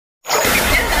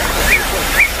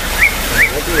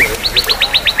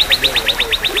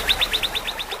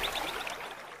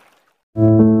Good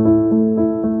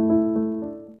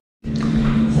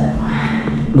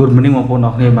morning បងប្អូនអ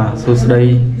រគ្នាបាទសួស្តី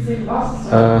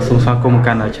សូមស្វាគមន៍មក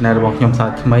កាន់ channel របស់ខ្ញុំសា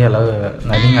ថ្មីឥឡូវថ្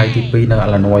ងៃនេះថ្ងៃទី2នៅ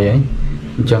Illinois ហើយ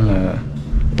អញ្ចឹង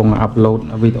កំពុង upload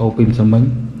វីដេអូពីម្សិលមិញ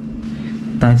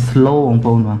តែ slow បងប្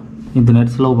អូនបាទ internet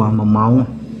slow បាទ1ម៉ោង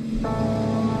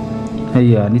ហើ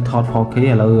យនេះថត 4K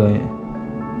ឥឡូវ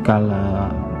កាល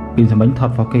ពីម្សិលមិញថត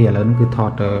 4K ឥឡូវនេះគឺថ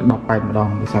ត18ម្ដង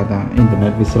ដោយសារតែ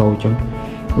internet វា slow អញ្ចឹង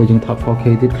បើយើងថត 4K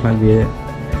ទៀតខ្លាចវា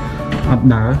អត់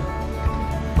ដើរ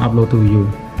upload to view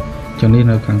ចឹងនេះ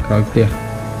នៅខាងក្រោយផ្ទះ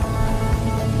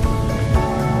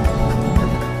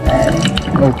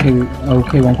អូ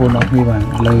ខេបងប្អូនអរគ្នាបាទ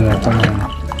លើ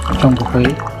ចំកាហ្វេ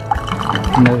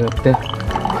នៅផ្ទះ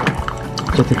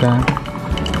ចិត្តការ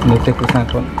នៅផ្ទះគ្រួសារ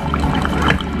គាត់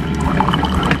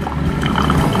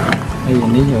ហើយ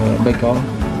នេះបេកូន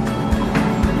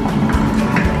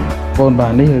បងបា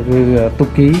ទនេះគឺទុក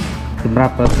គីសម្រា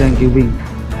ប់ Thanksgiving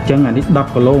អញ្ចឹងអានេះ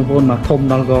10គីឡូបងប្អូនមកធំ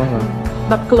ដល់ក៏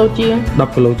10គីឡូជាងនៅ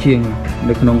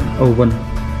ក្នុង oven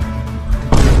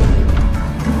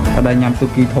អត់ដែលញ៉ាំទុក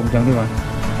គីធំអញ្ចឹងទេបាទ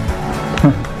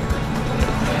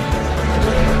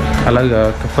ឥឡូវ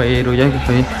កាហ្វេរួចហើយកាហ្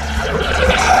វេអ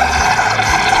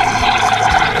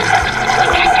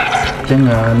ញ្ចឹង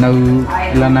នៅ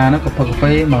ឡាណានោះកាហ្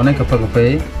វេមកនេះកាហ្វេ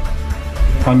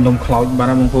ផាញ់នំខ្លោចបាត់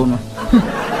ហើយបងប្អូន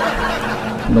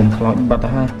នំខ្លោចបាត់ទៅ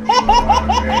ហើយ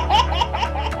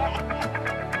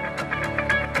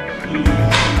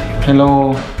Hello.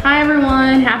 Hi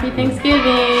everyone, happy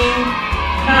Thanksgiving.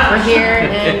 We're here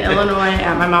in Illinois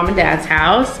at my mom and dad's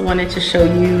house. Wanted to show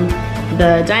you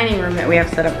the dining room that we have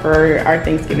set up for our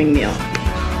Thanksgiving meal.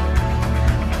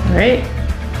 All right,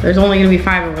 there's only gonna be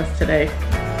 5 of us today.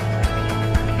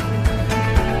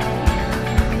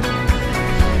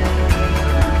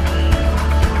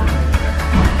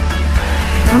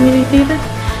 Want me to do this?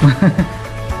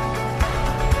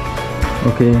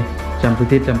 Okay, jump to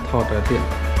it, jump thought right here.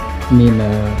 Mean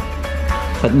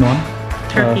sạch món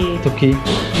turkey.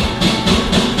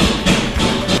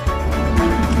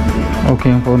 Ok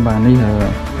ông phone bàn đi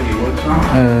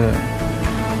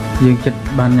dương chích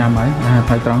ban nhà máy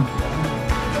phải trống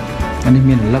anh đi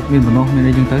miền lấp miền bờ nông miền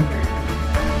đây dương tới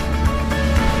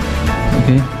ok.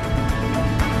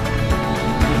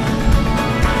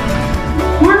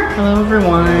 Hello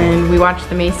everyone, we watched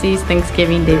the Macy's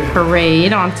Thanksgiving Day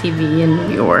Parade on TV in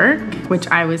New York, which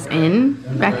I was in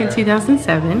back in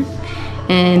 2007.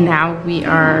 And now we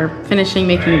are finishing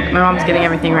making, my mom's getting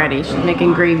everything ready. She's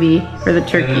making gravy for the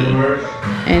turkey.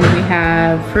 And we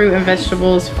have fruit and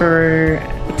vegetables to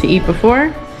eat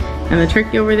before. And the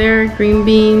turkey over there, green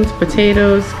beans,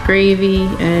 potatoes, gravy,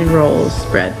 and rolls,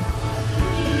 bread.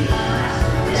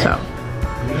 So,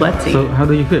 let's eat. So how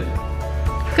do you feel?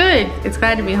 Good. It's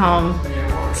glad to be home.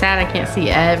 Sad I can't see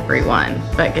everyone,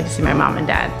 but good to see my mom and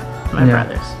dad, my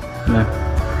brothers. Yeah.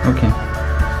 Okay.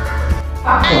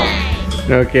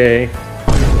 Okay.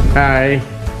 Hi.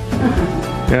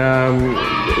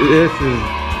 This is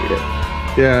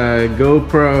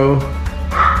GoPro.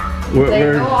 What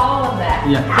version? All of that.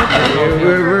 Yeah.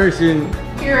 What version?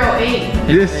 Hero 8.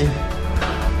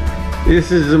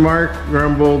 This is the Mark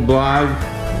Rumble blog.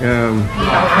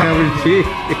 Coming to you.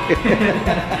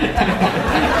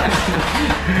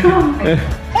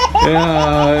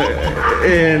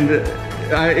 And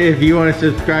if you want to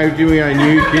subscribe to me on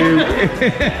YouTube.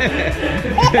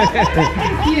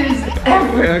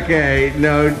 Okay,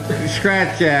 no,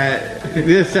 scratch that.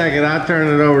 This second, I'll turn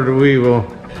it over to Vibol.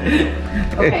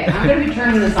 Okay, I'm going to be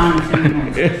turning this on in 2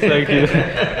 minutes. Thank you.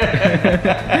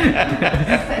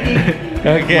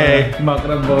 Okay. Mark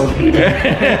Rumble.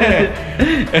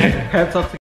 Heads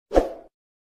up.